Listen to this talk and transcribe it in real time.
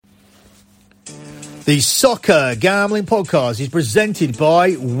The Soccer Gambling Podcast is presented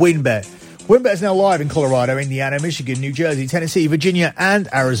by WynnBET. WynnBET is now live in Colorado, Indiana, Michigan, New Jersey, Tennessee, Virginia,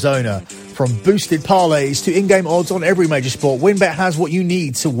 and Arizona. From boosted parlays to in-game odds on every major sport, WynnBET has what you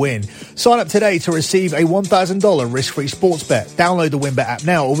need to win. Sign up today to receive a $1,000 risk-free sports bet. Download the WynnBET app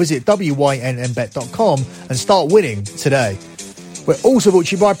now or visit wynnbet.com and start winning today. We're also brought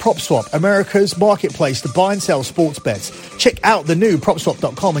to you by PropSwap, America's marketplace to buy and sell sports bets. Check out the new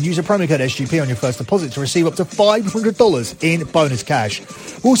PropSwap.com and use a promo code SGP on your first deposit to receive up to $500 in bonus cash.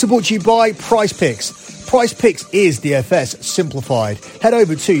 We're also brought to you by PrizePicks. PrizePicks is DFS simplified. Head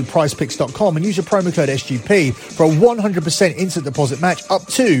over to PrizePicks.com and use a promo code SGP for a 100% instant deposit match up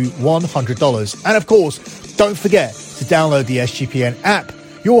to $100. And of course, don't forget to download the SGPN app,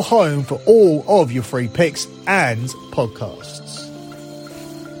 your home for all of your free picks and podcasts.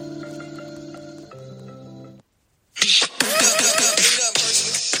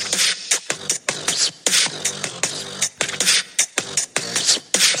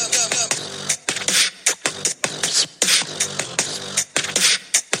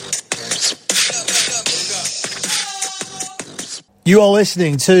 You are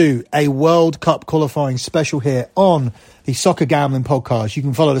listening to a World Cup qualifying special here on the Soccer Gambling Podcast. You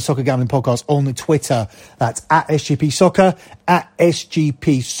can follow the Soccer Gambling Podcast on the Twitter. That's at SGP Soccer, at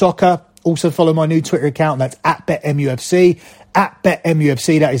SGP Soccer. Also follow my new Twitter account. That's at BetMUFC. At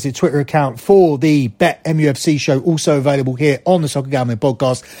BetMUFC, that is the Twitter account for the BetMUFC show, also available here on the Soccer Gambling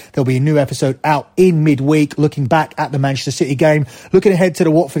Podcast. There'll be a new episode out in midweek, looking back at the Manchester City game, looking ahead to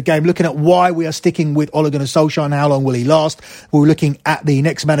the Watford game, looking at why we are sticking with Ole Gunnar Solskjaer and how long will he last. We're looking at the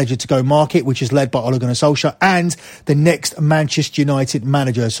next manager to go market, which is led by Ole Gunnar Solskjaer, and the next Manchester United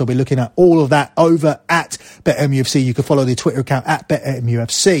manager. So we'll be looking at all of that over at BetMUFC. You can follow the Twitter account at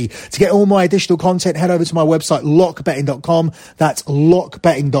BetMUFC. To get all my additional content, head over to my website, lockbetting.com. That's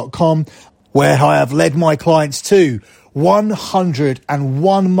lockbetting.com, where I have led my clients to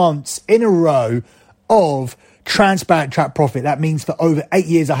 101 months in a row of transparent track profit. That means for over 8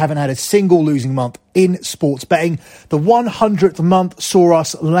 years, I haven't had a single losing month in sports betting. The 100th month saw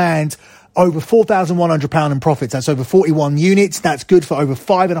us land over £4,100 in profits. That's over 41 units. That's good for over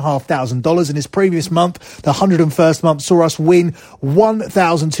 $5,500. In this previous month, the 101st month saw us win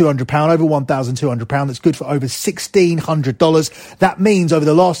 £1,200, over £1,200. That's good for over $1,600. That means over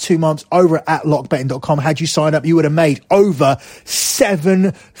the last 2 months over at lockbetting.com, had you signed up, you would have made over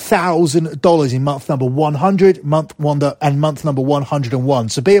 $7,000 in month number 100, month wonder, and month number 101.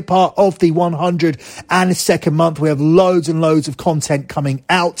 So be a part of the 102nd month. We have loads and loads of content coming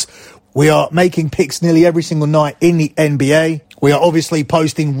out. We are making picks nearly every single night in the NBA. We are obviously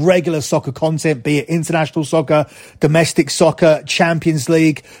posting regular soccer content, be it international soccer, domestic soccer, Champions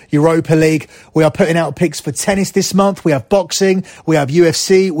League, Europa League. We are putting out picks for tennis this month. We have boxing. We have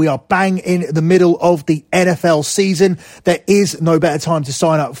UFC. We are bang in the middle of the NFL season. There is no better time to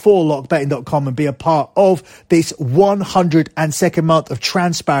sign up for lockbetting.com and be a part of this 102nd month of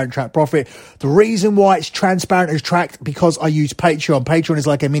transparent track profit. The reason why it's transparent as tracked, because I use Patreon. Patreon is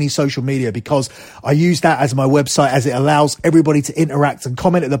like a mini social media, because I use that as my website, as it allows everybody to interact and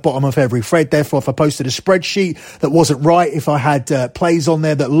comment at the bottom of every thread. Therefore, if I posted a spreadsheet that wasn't right, if I had plays on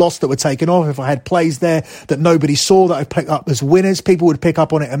there that lost, that were taken off, if I had plays there that nobody saw that I picked up as winners, people would pick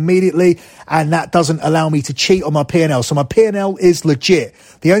up on it immediately, and that doesn't allow me to cheat on my P&L. So my P&L is legit.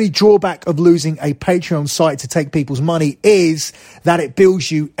 The only drawback of losing a Patreon site to take people's money is that it bills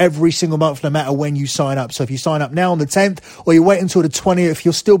you every single month, no matter when you sign up. So if you sign up now on the 10th, or you wait until the 20th,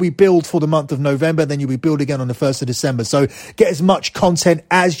 you'll still be billed for the month of November, then you'll be billed again on the 1st of December. So get as much content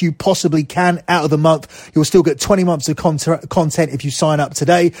as you possibly can out of the month. You'll still get 20 months of content if you sign up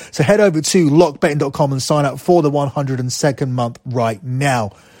today. So head over to lockbetting.com and sign up for the 102nd month right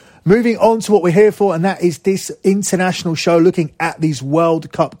now. Moving on to what we're here for, and that is this international show looking at these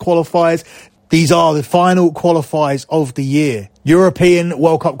World Cup qualifiers. These are the final qualifiers of the year. European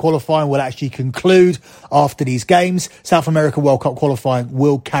World Cup qualifying will actually conclude after these games. South America World Cup qualifying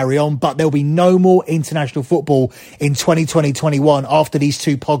will carry on, but there'll be no more international football in 2020-21 after these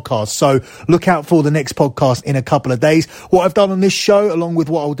two podcasts. So look out for the next podcast in a couple of days. What I've done on this show, along with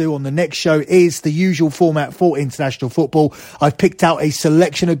what I'll do on the next show, is the usual format for international football. I've picked out a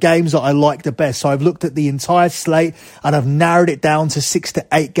selection of games that I like the best. So I've looked at the entire slate and I've narrowed it down to 6 to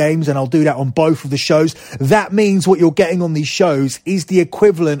 8 games, and I'll do that on both of the shows. That means what you're getting on these shows shows is the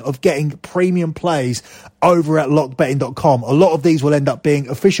equivalent of getting premium plays over at lockbetting.com. A lot of these will end up being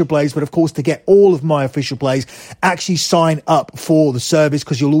official plays, but of course, to get all of my official plays, actually sign up for the service,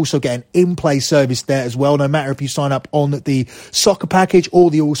 because you'll also get an in-play service there as well. No matter if you sign up on the soccer package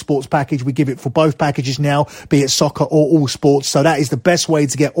or the all sports package, we give it for both packages now, be it soccer or all sports. So that is the best way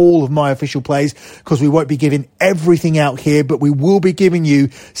to get all of my official plays, because we won't be giving everything out here, but we will be giving you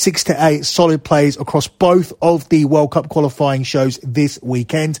 6 to 8 solid plays across both of the World Cup qualifying shows this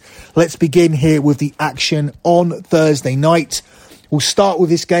weekend. Let's begin here with the action on Thursday night. We'll start with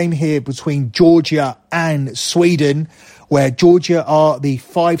this game here between Georgia and Sweden, where Georgia are the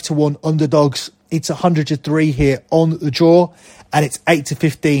 5-1 underdogs. It's 100-3 here on the draw, and it's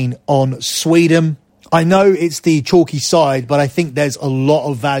 8-15 on Sweden. I know it's the chalky side, but I think there's a lot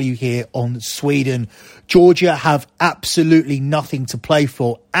of value here on Sweden. Georgia have absolutely nothing to play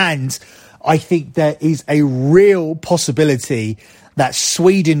for, and I think there is a real possibility that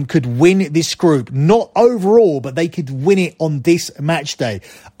Sweden could win this group. Not overall, but they could win it on this match day.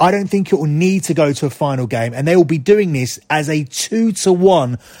 I don't think it will need to go to a final game, and they will be doing this as a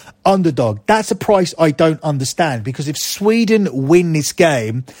 2-1 underdog. That's a price I don't understand, because if Sweden win this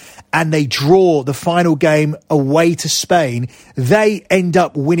game and they draw the final game away to Spain, they end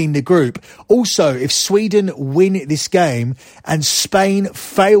up winning the group. Also, if Sweden win this game and Spain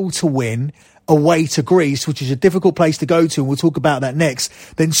fail to win away to Greece, which is a difficult place to go to, and we'll talk about that next,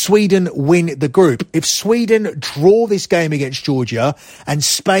 then Sweden win the group. If Sweden draw this game against Georgia and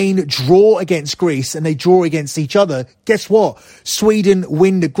Spain draw against Greece and they draw against each other, guess what? Sweden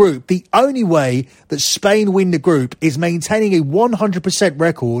win the group. The only way that Spain win the group is maintaining a 100%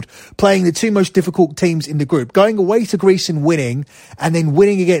 record, playing the two most difficult teams in the group, going away to Greece and winning, and then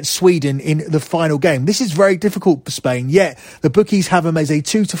winning against Sweden in the final game. This is very difficult for Spain, yet the bookies have them as a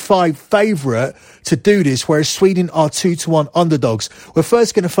 2-5 favourite to do this, whereas Sweden are 2-1 underdogs. We're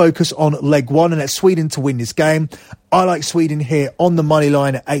first going to focus on leg one, and that's Sweden to win this game. I like Sweden here on the money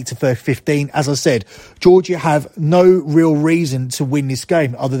line at 8-15. As I said, Georgia have no real reason to win this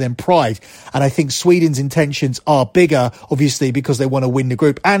game other than pride. And I think Sweden's intentions are bigger, obviously, because they want to win the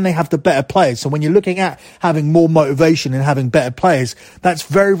group and they have the better players. So when you're looking at having more motivation and having better players, that's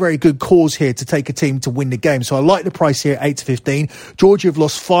very, very good cause here to take a team to win the game. So I like the price here at 8-15. Georgia have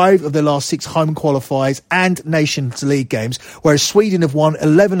lost 5 of their last 6 home qualifiers and Nations League games, whereas Sweden have won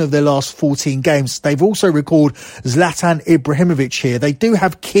 11 of their last 14 games. They've also recorded Zlatan Ibrahimovic here. They do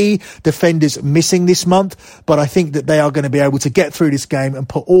have key defenders missing this month, but I think that they are going to be able to get through this game and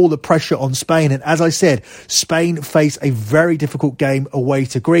put all the pressure on Spain. And as I said, Spain face a very difficult game away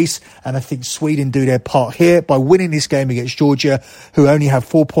to Greece, and I think Sweden do their part here by winning this game against Georgia, who only have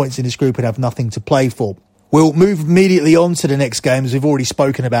 4 points in this group and have nothing to play for. We'll move immediately on to the next game, as we've already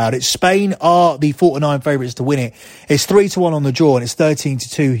spoken about it. Spain are the 4-9 favourites to win it. It's 3-1 on the draw, and it's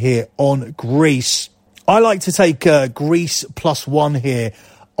 13-2 here on Greece. I like to take Greece +1 here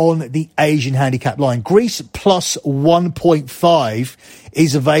on the Asian handicap line. Greece plus 1.5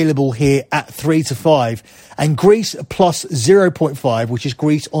 is available here at 3-5, and Greece plus 0.5, which is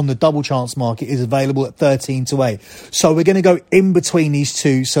Greece on the double chance market, is available at 13-8. So we're going to go in between these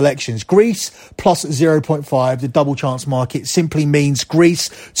two selections. Greece plus 0.5, the double chance market, simply means Greece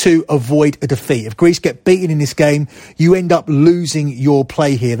to avoid a defeat. If Greece get beaten in this game, you end up losing your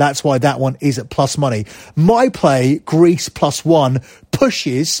play here. That's why that one is at plus money. My play, Greece +1,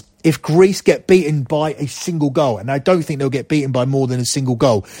 pushes if Greece get beaten by a single goal, and I don't think they'll get beaten by more than a single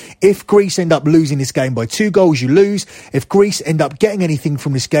goal. If Greece end up losing this game by 2 goals, you lose. If Greece end up getting anything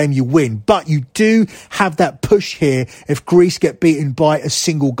from this game, you win. But you do have that push here if Greece get beaten by a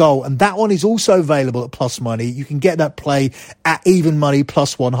single goal, and that one is also available at plus money. You can get that play at even money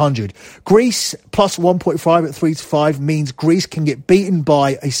plus 100. Greece plus 1.5 at 3-5 means Greece can get beaten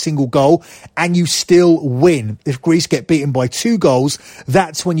by a single goal and you still win. If Greece get beaten by 2 goals,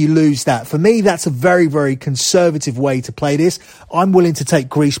 that's when you lose that. For me, that's a very, very conservative way to play this. I'm willing to take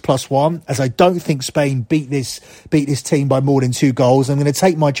Greece +1, as I don't think Spain beat this team by more than 2 goals. I'm going to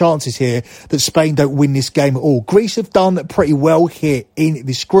take my chances here that Spain don't win this game at all. Greece have done pretty well here in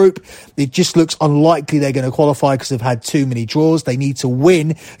this group. It just looks unlikely they're going to qualify because they've had too many draws. They need to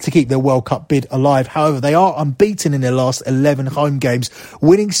win to keep their World Cup bid alive. However, they are unbeaten in their last 11 home games,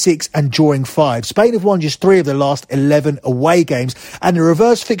 winning 6 and drawing 5. Spain have won just 3 of their last 11 away games, and the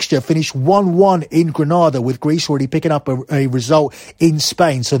reverse fixture fixture finished 1-1 in Granada, with Greece already picking up a result in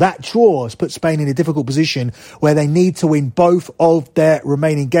Spain. So that draw has put Spain in a difficult position where they need to win both of their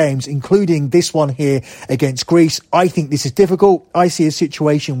remaining games, including this one here against Greece. I think this is difficult. I see a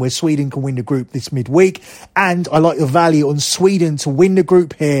situation where Sweden can win the group this midweek, and I like the value on Sweden to win the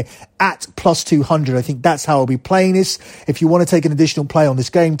group here at plus 200. I think that's how I'll be playing this. If you want to take an additional play on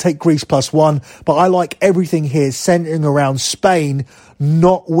this game, take Greece +1. But I like everything here centering around Spain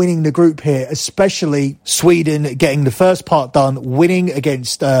not winning the group here, especially Sweden getting the first part done, winning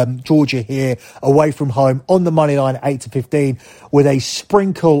against Georgia here away from home on the money line at 8-15, with a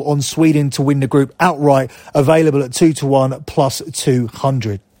sprinkle on Sweden to win the group outright, available at 2-1 plus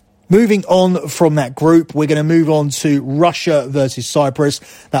 200. Moving on from that group, we're going to move on to Russia versus Cyprus.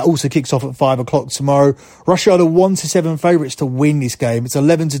 That also kicks off at 5 o'clock tomorrow. Russia are the 1-7 favourites to win this game. It's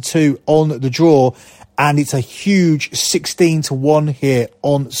 11-2 on the draw, and it's a huge 16-1 here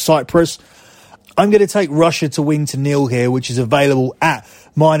on Cyprus. I'm going to take Russia to win to nil here, which is available at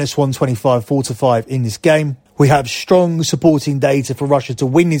 -125, 4-5 in this game. We have strong supporting data for Russia to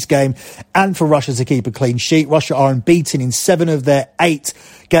win this game and for Russia to keep a clean sheet. Russia are unbeaten in 7 of their 8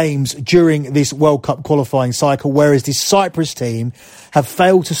 games during this World Cup qualifying cycle, whereas this Cyprus team have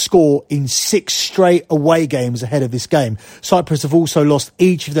failed to score in 6 straight away games ahead of this game. Cyprus have also lost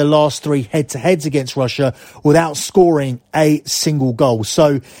each of their last 3 head-to-heads against Russia without scoring a single goal.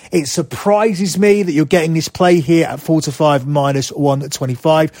 So it surprises me that you're getting this play here at 4-5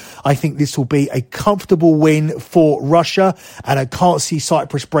 -125. I think this will be a comfortable win for Russia, and I can't see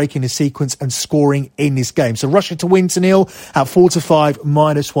Cyprus breaking the sequence and scoring in this game. So Russia to win to nil at 4-5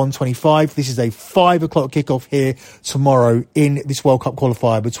 -125. This is a 5 o'clock kickoff here tomorrow in this World Cup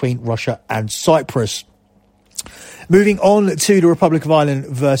qualifier between Russia and Cyprus. Moving on to the Republic of Ireland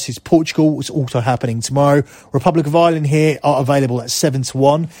versus Portugal, which is also happening tomorrow. Republic of Ireland here are available at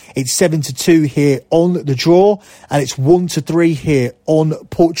 7-1. It's 7-2 here on the draw, and it's 1-3 here on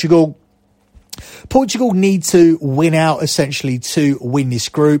Portugal. Portugal need to win out essentially to win this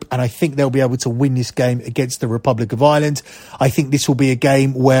group, and I think they'll be able to win this game against the Republic of Ireland. I think this will be a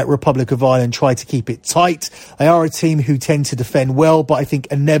game where Republic of Ireland try to keep it tight. They are a team who tend to defend well, but I think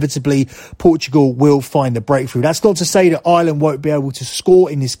inevitably Portugal will find the breakthrough. That's not to say that Ireland won't be able to score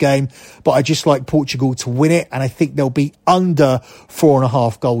in this game, but I just like Portugal to win it, and I think they'll be under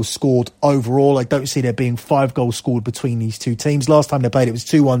 4.5 goals scored overall. I don't see there being 5 goals scored between these two teams. Last time they played, it was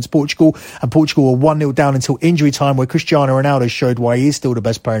 2-1 to Portugal, and Portugal were 1-0 down until injury time, where Cristiano Ronaldo showed why he is still the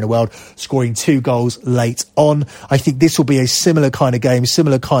best player in the world, scoring 2 goals late on. I think this will be a similar kind of game,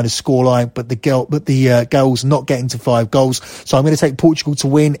 similar kind of scoreline, but the goals not getting to 5 goals. So I'm going to take Portugal to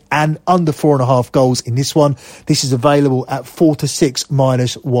win and under 4.5 goals in this one. This is available at 4-6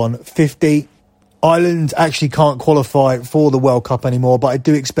 -150. Ireland actually can't qualify for the World Cup anymore, but I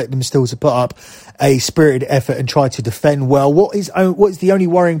do expect them still to put up a spirited effort and try to defend well. What is the only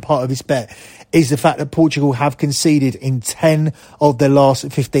worrying part of this bet is the fact that Portugal have conceded in 10 of their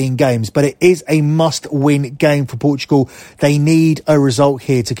last 15 games. But it is a must-win game for Portugal. They need a result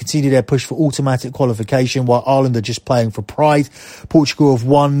here to continue their push for automatic qualification, while Ireland are just playing for pride. Portugal have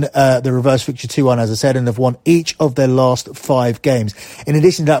won the reverse fixture 2-1, as I said, and have won each of their last 5 games. In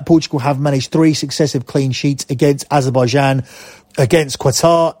addition to that, Portugal have managed 3 successive clean sheets against Azerbaijan, against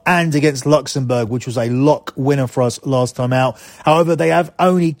Qatar, and against Luxembourg, which was a lock winner for us last time out. However, they have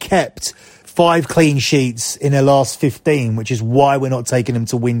only kept 5 clean sheets in their last 15, which is why we're not taking them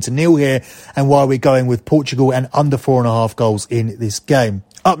to win to nil here, and why we're going with Portugal and under 4.5 goals in this game.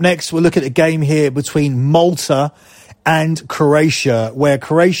 Up next, we'll look at a game here between Malta and Croatia, where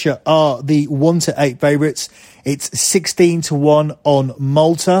Croatia are the 1-8 favourites. It's 16-1 on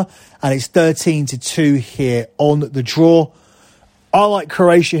Malta, and it's 13-2 here on the draw. I like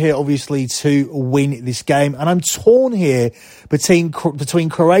Croatia here, obviously, to win this game. And I'm torn here between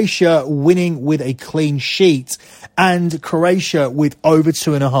Croatia winning with a clean sheet and Croatia with over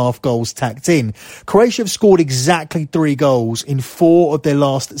 2.5 goals tacked in. Croatia have scored exactly 3 goals in 4 of their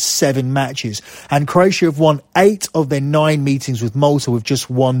last 7 matches. And Croatia have won 8 of their 9 meetings with Malta with just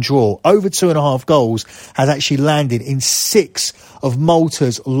 1 draw. Over 2.5 goals has actually landed in 6 of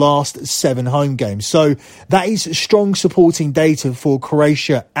Malta's last 7 home games. So that is strong supporting data for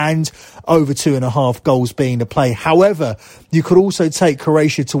Croatia and over 2.5 goals being the play. However, you could also take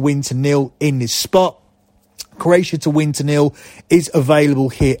Croatia to win to nil in this spot. Croatia to win to 0 is available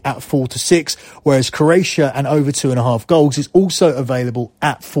here at 4-6, whereas Croatia and over 2.5 goals is also available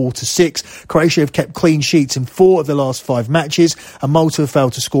at 4-6. Croatia have kept clean sheets in 4 of the last 5 matches, and Malta have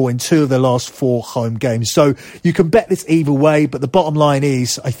failed to score in 2 of their last 4 home games. So you can bet this either way, but the bottom line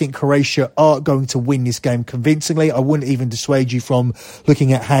is I think Croatia are going to win this game convincingly. I wouldn't even dissuade you from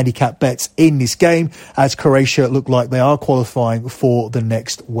looking at handicap bets in this game, as Croatia look like they are qualifying for the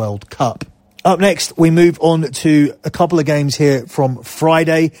next World Cup. Up next, we move on to a couple of games here from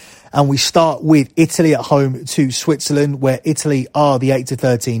Friday, and we start with Italy at home to Switzerland, where Italy are the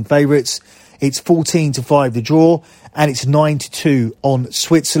 8-13 favourites. It's 14-5 the draw, and it's 9-2 on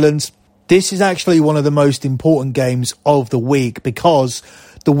Switzerland. This is actually one of the most important games of the week because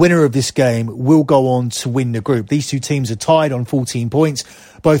the winner of this game will go on to win the group. These two teams are tied on 14 points.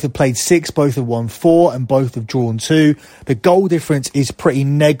 Both have played 6, both have won 4, and both have drawn 2. The goal difference is pretty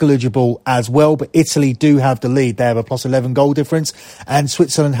negligible as well, but Italy do have the lead. They have a plus 11 goal difference, and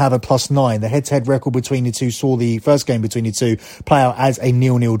Switzerland have a plus 9. The head-to-head record between the two saw the first game between the two play out as a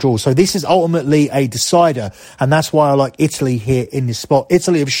 0-0 draw. So this is ultimately a decider, and that's why I like Italy here in this spot.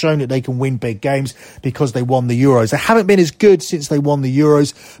 Italy have shown that they can win big games because they won the Euros. They haven't been as good since they won the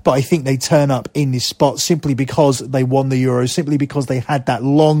Euros, but I think they turn up in this spot simply because they won the Euros, simply because they had that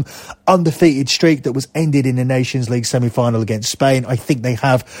long undefeated streak that was ended in the Nations League semi-final against Spain. I think they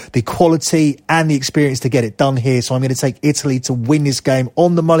have the quality and the experience to get it done here. So I'm going to take Italy to win this game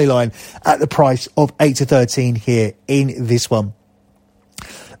on the money line at the price of 8-13 here in this one.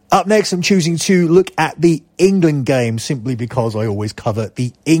 Up next, I'm choosing to look at the England game simply because I always cover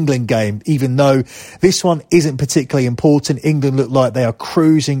the England game, even though this one isn't particularly important. England look like they are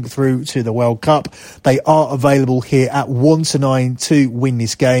cruising through to the World Cup. They are available here at 1-9 to win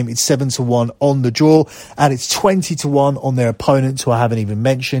this game. It's 7-1 on the draw, and it's 20-1 on their opponent, who I haven't even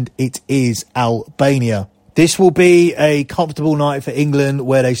mentioned. It is Albania. This will be a comfortable night for England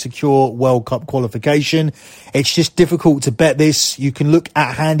where they secure World Cup qualification. It's just difficult to bet this. You can look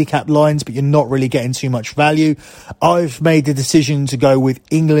at handicap lines, but you're not really getting too much value. I've made the decision to go with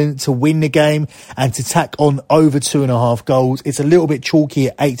England to win the game and to tack on over 2.5 goals. It's a little bit chalky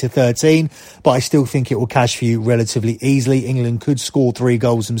at 8-13, but I still think it will cash for you relatively easily. England could score 3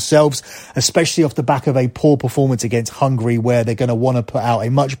 goals themselves, especially off the back of a poor performance against Hungary, where they're going to want to put out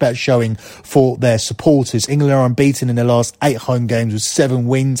a much better showing for their supporters. England are unbeaten in their last 8 home games with 7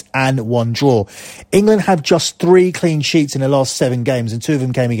 wins and 1 draw. England have just 3 clean sheets in the last 7 games, and 2 of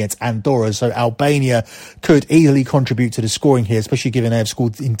them came against Andorra, so Albania could easily contribute to the scoring here, especially given they have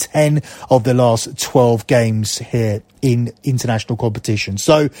scored in 10 of the last 12 games here in international competition.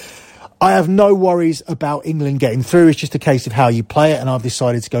 So I have no worries about England getting through. It's just a case of how you play it, and I've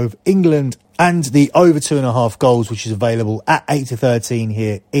decided to go with England and the over 2.5 goals, which is available at 8-13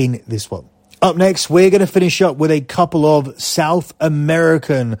 here in this one. Up next, we're going to finish up with a couple of South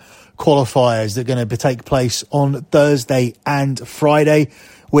American qualifiers that are going to take place on Thursday and Friday.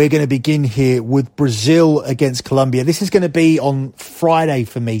 We're going to begin here with Brazil against Colombia. This is going to be on Friday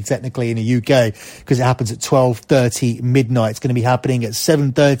for me, technically, in the UK, because it happens at 12:30 midnight. It's going to be happening at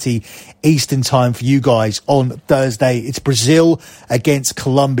 7:30 Eastern time for you guys on Thursday. It's Brazil against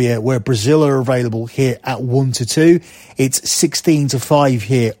Colombia, where Brazil are available here at 1-2. It's 16-5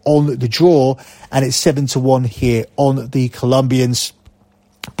 here on the draw, and it's 7-1 here on the Colombians.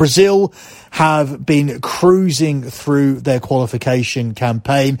 Brazil have been cruising through their qualification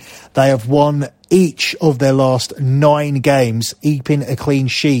campaign. They have won each of their last 9 games, keeping a clean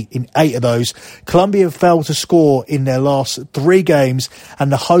sheet in 8 of those. Colombia have failed to score in their last 3 games,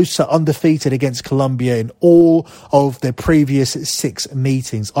 and the hosts are undefeated against Colombia in all of their previous 6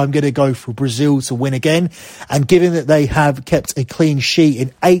 meetings. I'm going to go for Brazil to win again, and given that they have kept a clean sheet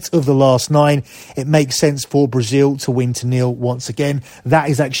in 8 of the last 9, it makes sense for Brazil to win to 0 once again. That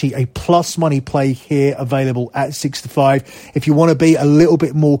is actually a plus money play here, available at 6-5. If you want to be a little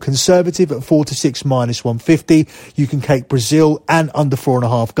bit more conservative at 4-6 minus 150, you can take Brazil and under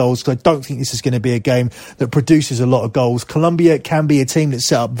 4.5 goals, because I don't think this is going to be a game that produces a lot of goals. Colombia can be a team that's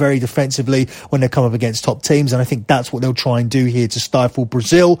set up very defensively when they come up against top teams, and I think that's what they'll try and do here to stifle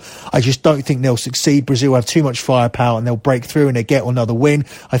Brazil. I just don't think they'll succeed. Brazil have too much firepower, and they'll break through and they get another win.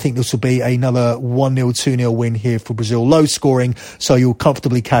 I think this will be another 1-0, 2-0 win here for Brazil. Low scoring, so you'll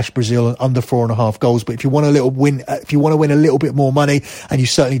comfortably cash Brazil under 4.5 goals. But if you want to win a little bit more money, and you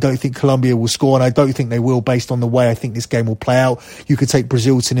certainly don't think Colombia will score, and I don't think they will based on the way I think this game will play out, you could take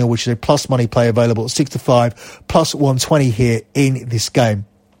Brazil to 0, which is a plus money play available at 6-5, plus 120 here in this game.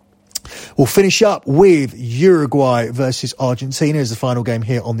 We'll finish up with Uruguay versus Argentina as the final game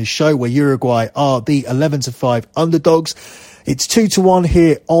here on this show, where Uruguay are the 11-5 underdogs. It's 2-1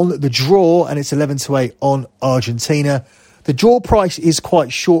 here on the draw, and it's 11-8 on Argentina. The draw price is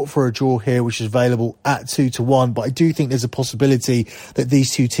quite short for a draw here, which is available at 2-1, but I do think there's a possibility that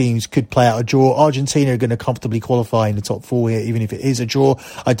these two teams could play out a draw. Argentina are going to comfortably qualify in the top four here, even if it is a draw.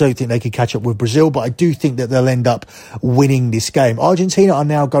 I don't think they could catch up with Brazil, but I do think that they'll end up winning this game. Argentina are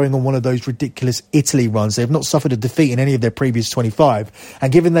now going on one of those ridiculous Italy runs. They've not suffered a defeat in any of their previous 25,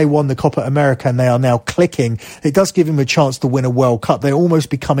 and given they won the Copa America and they are now clicking, it does give them a chance to win a World Cup. They're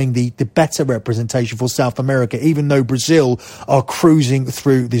almost becoming the better representation for South America, even though Brazil are cruising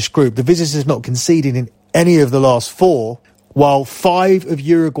through this group. The visitors have not conceded in any of the last four, while 5 of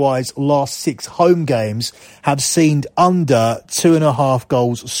Uruguay's last 6 home games have seen under 2.5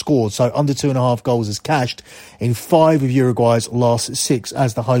 goals scored. So under 2.5 goals is cashed in 5 of Uruguay's last 6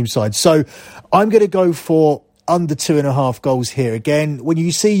 as the home side. So I'm going to go for under 2.5 goals here again. When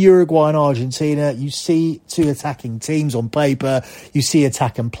you see Uruguay and Argentina, you see two attacking teams on paper. You see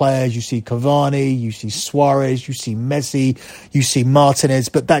attacking players. You see Cavani, you see Suarez, you see Messi, you see Martinez.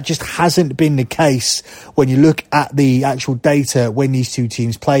 But that just hasn't been the case when you look at the actual data when these two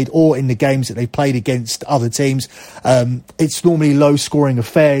teams played, or in the games that they've played against other teams. It's normally low scoring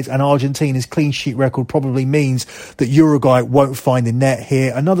affairs, and Argentina's clean sheet record probably means that Uruguay won't find the net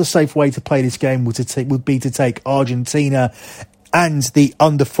here. Another safe way to play this game would be to take Argentina and the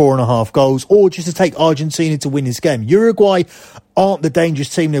under 4.5 goals, or just to take Argentina to win this game. Uruguay aren't the dangerous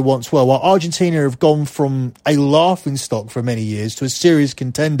team they once were. While Argentina have gone from a laughingstock for many years to a serious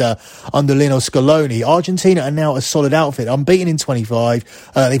contender under Lionel Scaloni, Argentina are now a solid outfit. Unbeaten in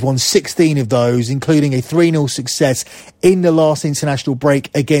 25. They've won 16 of those, including a 3-0 success in the last international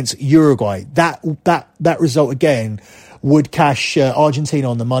break against Uruguay. That result again would cash Argentina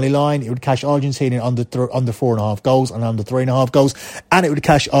on the money line. It would cash Argentina under 4.5 goals and under 3.5 goals, and it would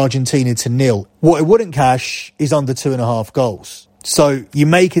cash Argentina to nil. What it wouldn't cash is under 2.5 goals. So you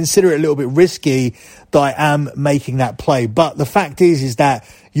may consider it a little bit risky that I am making that play, but the fact is that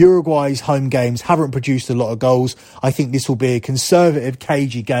Uruguay's home games haven't produced a lot of goals. I think this will be a conservative,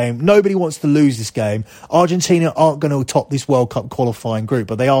 cagey game. Nobody wants to lose this game. Argentina aren't going to top this World Cup qualifying group,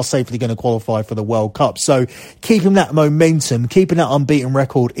 but they are safely going to qualify for the World Cup. So keeping that momentum, keeping that unbeaten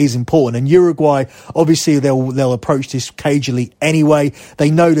record is important. And Uruguay, obviously, they'll approach this cagily anyway.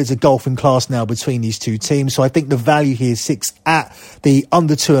 They know there's a golfing class now between these two teams. So I think the value here sits at the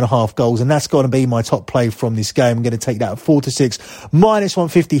under 2.5 goals, and that's going to be my top play from this game. I'm going to take that at 4-6, minus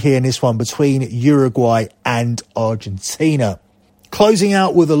 150 here in this one between Uruguay and Argentina. Closing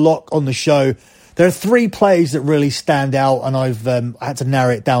out with a lock on the show, there are 3 plays that really stand out, and I've had to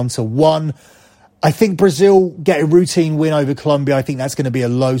narrow it down to 1. I think Brazil get a routine win over Colombia. I think that's going to be a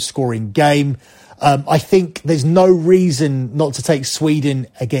low-scoring game. I think there's no reason not to take Sweden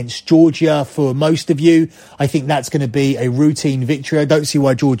against Georgia for most of you. I think that's going to be a routine victory. I don't see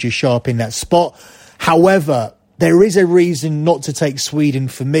why Georgia's sharp in that spot. However, there is a reason not to take Sweden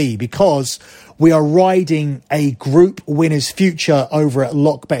for me, because we are riding a group winner's future over at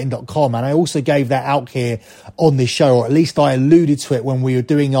lockbetting.com. And I also gave that out here on this show, or at least I alluded to it when we were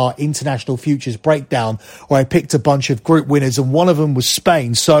doing our international futures breakdown, where I picked a bunch of group winners and one of them was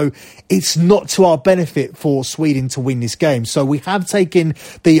Spain. So it's not to our benefit for Sweden to win this game. So we have taken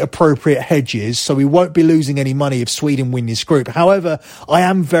the appropriate hedges, so we won't be losing any money if Sweden win this group. However, I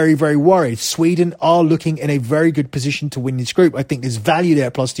am very, very worried. Sweden are looking in a very good position to win this group. I think there's value there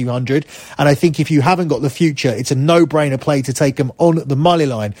at plus 200. And I think if you haven't got the future, it's a no-brainer play to take them on the money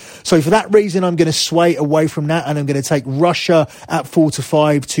line. So for that reason, I'm going to sway away from that, and I'm going to take Russia at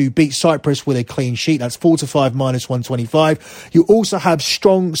 4-5 to beat Cyprus with a clean sheet. That's 4-5 minus 125. You also have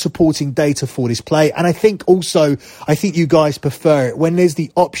strong supporting data for this play, and I think you guys prefer it when there's the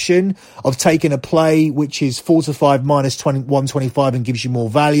option of taking a play which is 4-5 minus 125 and gives you more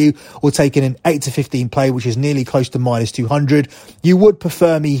value, or taking an 8-15 play which is nearly close to minus 200. You would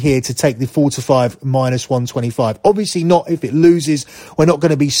prefer me here to take the 4-5 minus 125. Obviously not if it loses. We're not going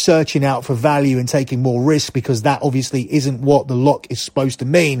to be searching out for value and taking more risk, because that obviously isn't what the lock is supposed to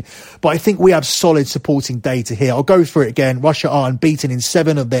mean. But I think we have solid supporting data here. I'll go through it again. Russia are unbeaten in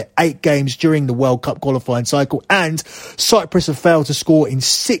 7 of their 8 games during the World Cup qualifying cycle, and Cyprus have failed to score in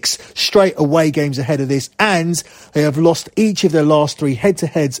 6 straight away games ahead of this, and they have lost each of their last 3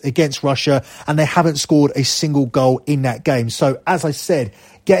 head-to-heads against Russia, and they haven't scored a single goal in that game. So as I said,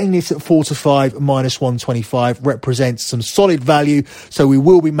 getting this at 4-5 minus 125 represents some solid value. So we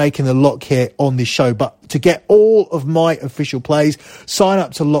will be making the lock here on this show. But To get all of my official plays, sign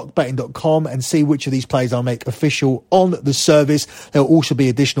up to lockbetting.com and see which of these plays I'll make official on the service. There will also be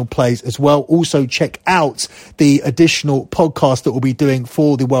additional plays as well. Also check out the additional podcast that we'll be doing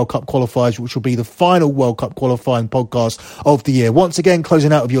for the World Cup qualifiers, which will be the final World Cup qualifying podcast of the year. Once again,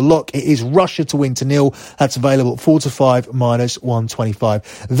 closing out of your lock, it is Russia to win to 0. That's available at 4-5 minus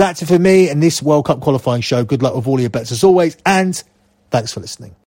 125. That's it for me and this World Cup qualifying show. Good luck with all your bets as always, and thanks for listening.